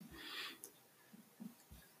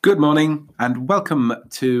Good morning and welcome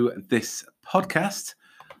to this podcast,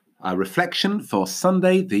 a reflection for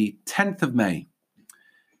Sunday, the 10th of May.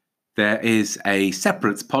 There is a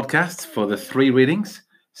separate podcast for the three readings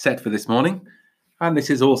set for this morning, and this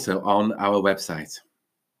is also on our website.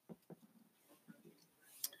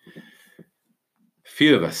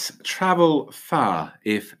 Few of us travel far,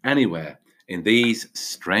 if anywhere, in these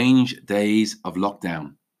strange days of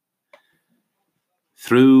lockdown.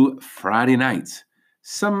 Through Friday night,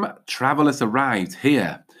 some travellers arrived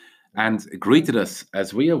here and greeted us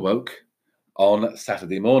as we awoke on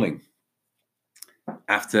Saturday morning.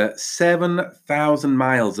 After 7,000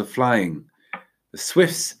 miles of flying, the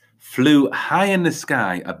Swifts flew high in the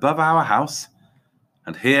sky above our house,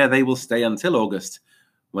 and here they will stay until August,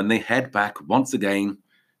 when they head back once again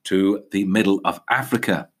to the middle of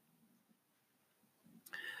Africa.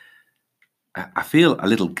 I feel a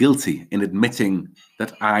little guilty in admitting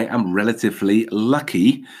that I am relatively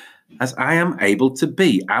lucky, as I am able to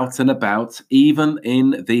be out and about even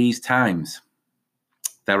in these times.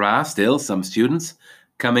 There are still some students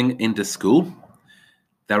coming into school.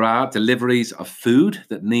 There are deliveries of food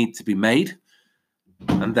that need to be made,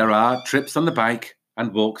 and there are trips on the bike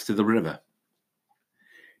and walks to the river.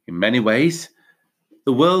 In many ways,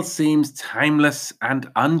 the world seems timeless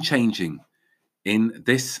and unchanging in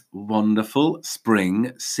this wonderful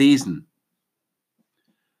spring season.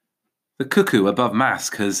 The cuckoo above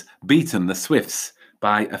Mask has beaten the swifts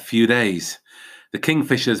by a few days. The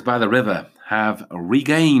kingfishers by the river have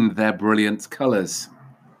regained their brilliant colours.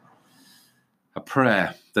 A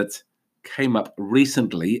prayer that came up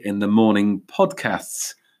recently in the morning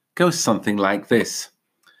podcasts goes something like this.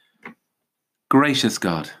 Gracious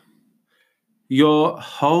God, your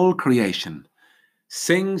whole creation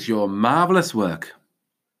sings your marvellous work.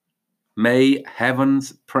 May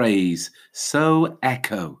heaven's praise so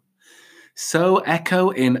echo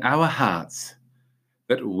in our hearts,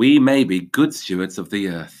 that we may be good stewards of the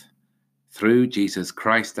earth, through Jesus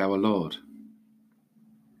Christ our Lord.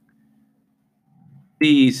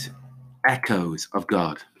 These echoes of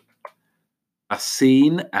God are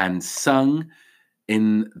seen and sung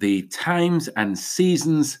in the times and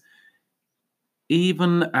seasons,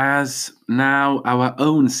 even as now our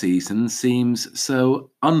own season seems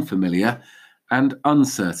so unfamiliar and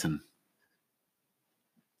uncertain.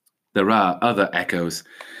 There are other echoes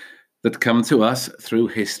that come to us through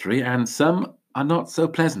history, and some are not so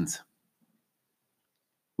pleasant.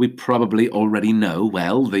 We probably already know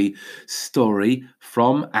well the story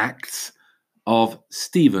from Acts of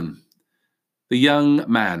Stephen, the young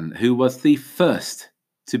man who was the first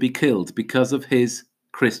to be killed because of his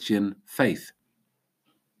Christian faith.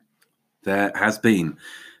 There has been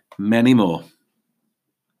many more.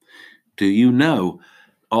 Do you know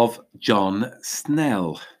of John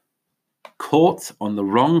Snell, caught on the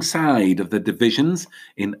wrong side of the divisions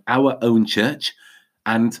in our own church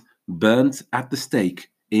and burnt at the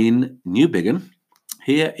stake in Newbiggin,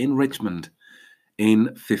 here in Richmond, in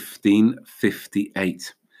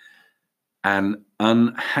 1558? An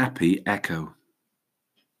unhappy echo.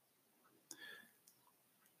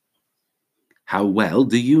 How well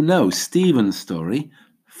do you know Stephen's story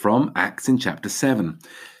from Acts in chapter 7?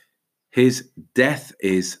 His death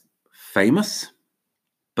is famous,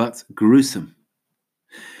 but gruesome.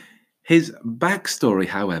 His backstory,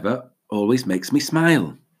 however, always makes me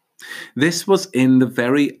smile. This was in the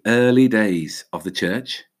very early days of the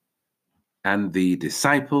church, and the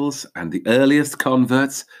disciples and the earliest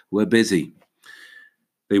converts were busy.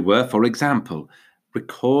 They were, for example,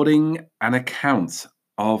 recording an account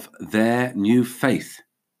of their new faith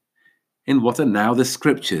in what are now the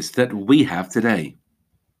scriptures that we have today.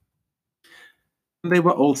 They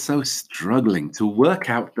were also struggling to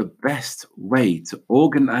work out the best way to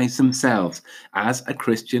organize themselves as a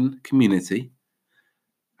Christian community.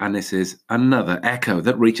 And this is another echo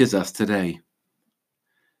that reaches us today.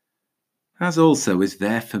 As also is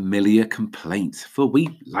their familiar complaint, for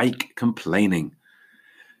we like complaining.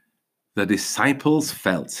 The disciples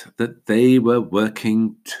felt that they were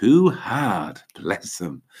working too hard. Bless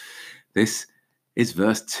them. This is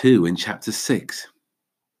verse 2 in chapter 6.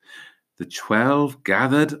 The 12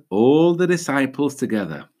 gathered all the disciples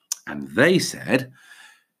together, and they said,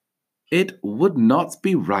 "It would not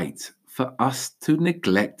be right for us to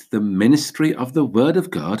neglect the ministry of the word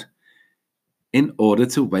of God in order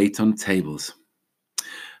to wait on tables.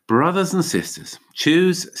 Brothers and sisters,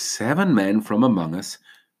 choose 7 men from among us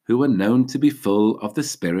who are known to be full of the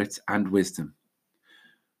Spirit and wisdom.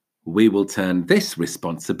 We will turn this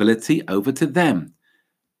responsibility over to them,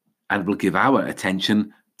 and will give our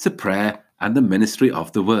attention to prayer and the ministry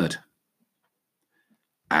of the word."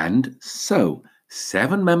 And so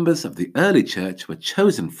 7 members of the early church were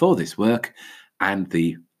chosen for this work, and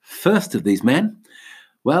the first of these men,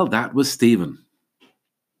 well, that was Stephen.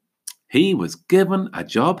 He was given a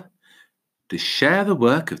job to share the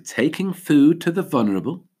work of taking food to the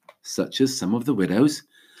vulnerable, such as some of the widows,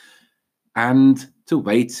 and to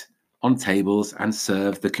wait on tables and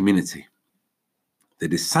serve the community. The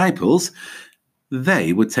disciples,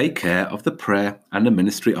 they would take care of the prayer and the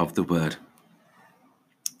ministry of the word.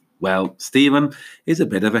 Well, Stephen is a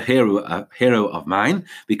bit of a hero of mine,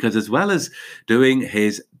 because as well as doing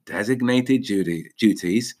his designated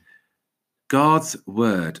duties, God's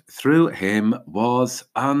word through him was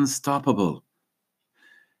unstoppable.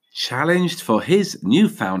 Challenged for his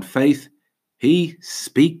newfound faith, he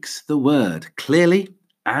speaks the word clearly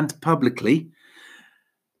and publicly,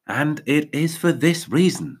 and it is for this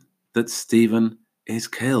reason that Stephen is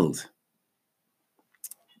killed.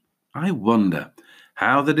 I wonder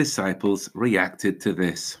how the disciples reacted to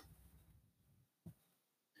this.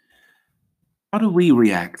 How do we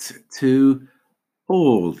react to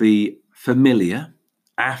all the familiar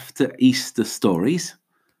after Easter stories?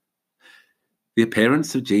 The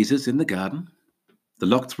appearance of Jesus in the garden, the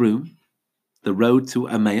locked room, the road to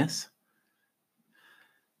Emmaus.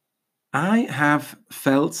 I have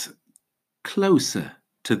felt closer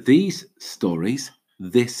to these stories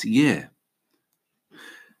this year.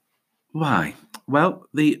 Why? Well,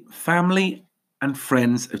 the family and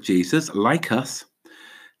friends of Jesus, like us,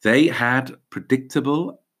 they had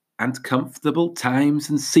predictable and comfortable times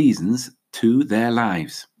and seasons to their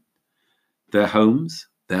lives. Their homes,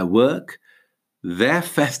 their work, their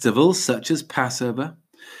festivals such as Passover,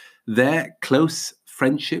 their close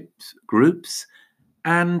friendship groups,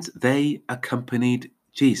 and they accompanied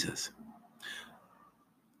Jesus.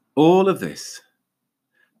 All of this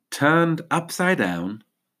turned upside down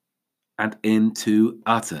and into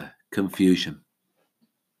utter confusion.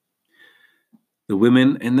 The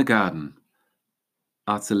women in the garden,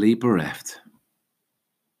 utterly bereft,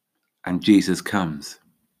 and Jesus comes.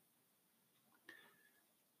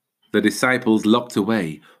 The disciples locked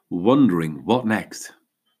away, wondering what next,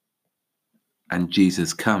 and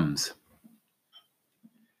Jesus comes.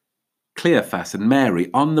 Cleophas and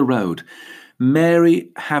Mary on the road,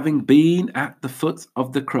 Mary having been at the foot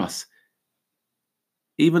of the cross.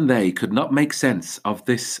 Even they could not make sense of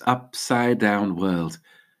this upside-down world,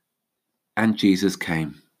 and Jesus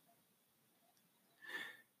came.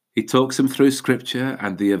 He talks them through Scripture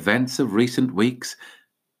and the events of recent weeks,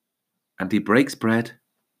 and he breaks bread,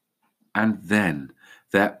 and then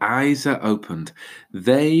their eyes are opened.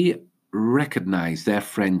 They recognize their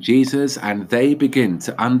friend Jesus, and they begin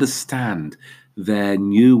to understand their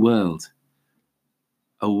new world,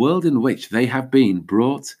 a world in which they have been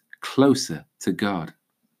brought closer to God.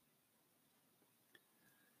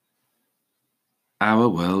 Our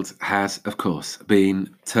world has, of course,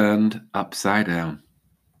 been turned upside down.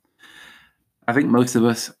 I think most of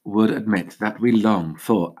us would admit that we long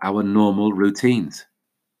for our normal routines.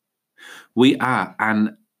 We are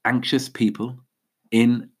an anxious people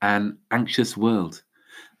in an anxious world,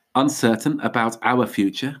 uncertain about our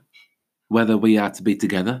future, whether we are to be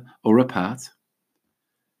together or apart.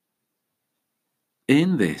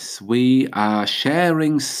 In this, we are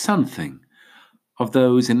sharing something of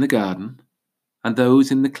those in the garden, and those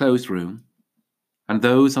in the closed room, and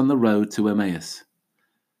those on the road to Emmaus.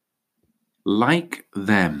 Like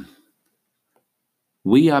them,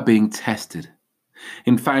 we are being tested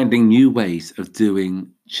in finding new ways of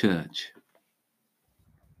doing church.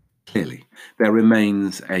 Clearly, there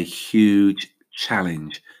remains a huge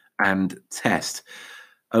challenge and test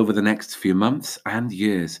over the next few months and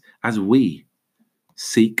years as we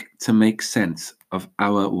seek to make sense of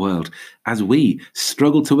our world, as we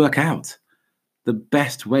struggle to work out the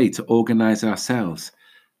best way to organize ourselves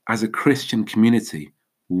as a Christian community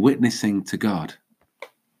witnessing to God.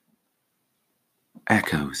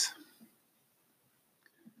 Echoes.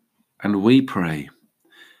 And we pray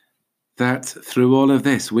that through all of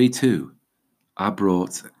this, we too are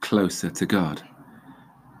brought closer to God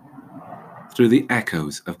through the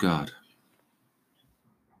echoes of God.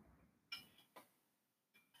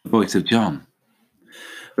 The voice of John,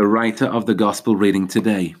 the writer of the gospel reading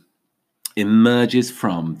today, emerges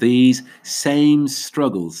from these same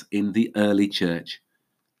struggles in the early church.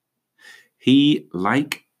 He,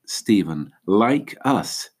 like Stephen, like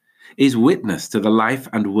us, is witness to the life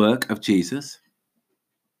and work of Jesus.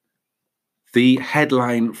 The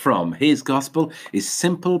headline from his gospel is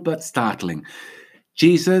simple but startling.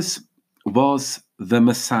 Jesus was the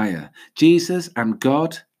Messiah. Jesus and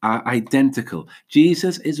God are identical.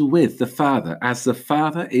 Jesus is with the Father as the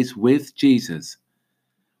Father is with Jesus.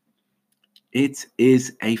 It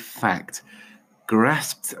is a fact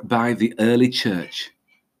grasped by the early church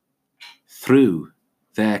through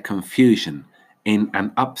their confusion in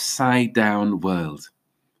an upside-down world.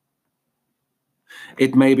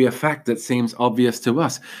 It may be a fact that seems obvious to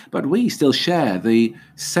us, but we still share the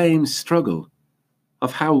same struggle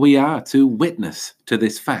of how we are to witness to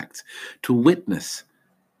this fact, to witness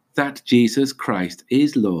that Jesus Christ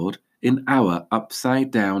is Lord in our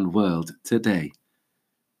upside-down world today,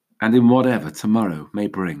 and in whatever tomorrow may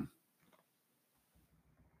bring.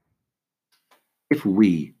 If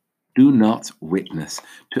we do not witness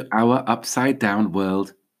to our upside-down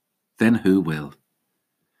world, then who will?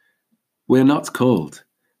 We're not called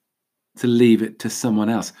to leave it to someone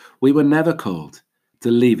else. We were never called to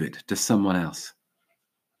leave it to someone else.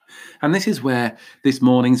 And this is where this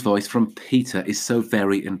morning's voice from Peter is so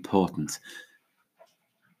very important.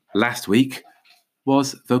 Last week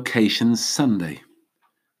was Vocation Sunday,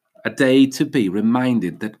 a day to be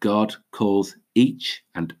reminded that God calls each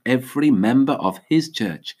and every member of his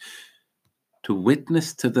church to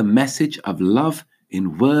witness to the message of love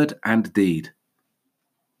in word and deed.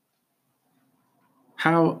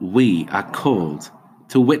 How we are called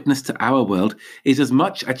to witness to our world is as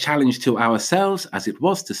much a challenge to ourselves as it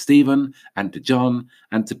was to Stephen and to John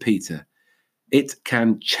and to Peter. It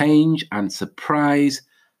can change and surprise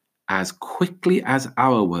as quickly as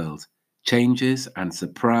our world changes and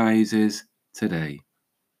surprises today.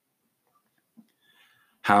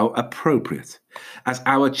 How appropriate, as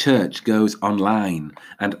our church goes online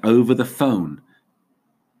and over the phone,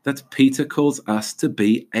 that Peter calls us to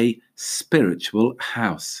be a spiritual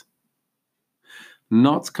house.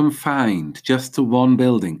 Not confined just to one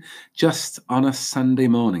building, just on a Sunday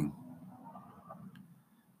morning.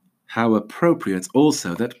 How appropriate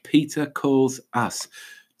also that Peter calls us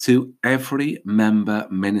to every member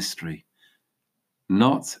ministry,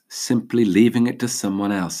 not simply leaving it to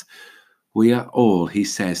someone else. We are all, he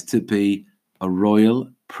says, to be a royal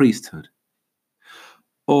priesthood,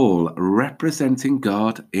 all representing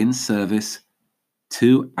God in service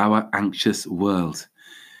to our anxious world.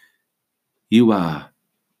 You are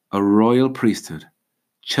a royal priesthood,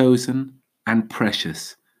 chosen and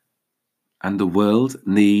precious, and the world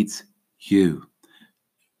needs you.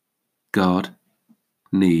 God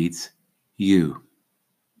needs you.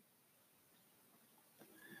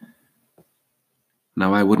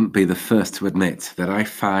 Now, I wouldn't be the first to admit that I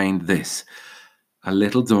find this a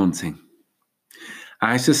little daunting.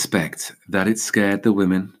 I suspect that it scared the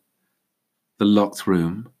women, the locked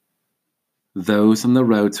room, those on the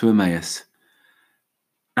road to Emmaus,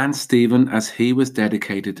 and Stephen as he was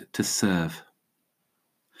dedicated to serve.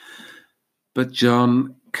 But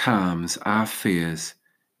John calms our fears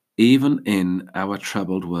even in our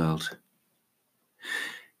troubled world.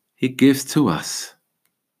 He gives to us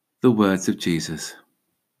the words of Jesus.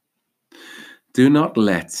 Do not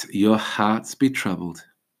let your hearts be troubled.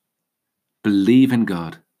 Believe in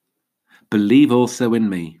God. Believe also in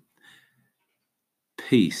me.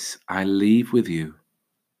 Peace I leave with you.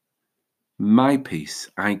 My peace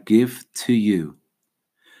I give to you.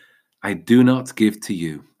 I do not give to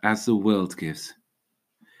you as the world gives.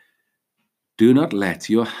 Do not let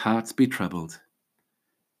your hearts be troubled.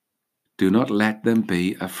 Do not let them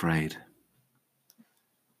be afraid.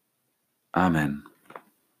 Amen.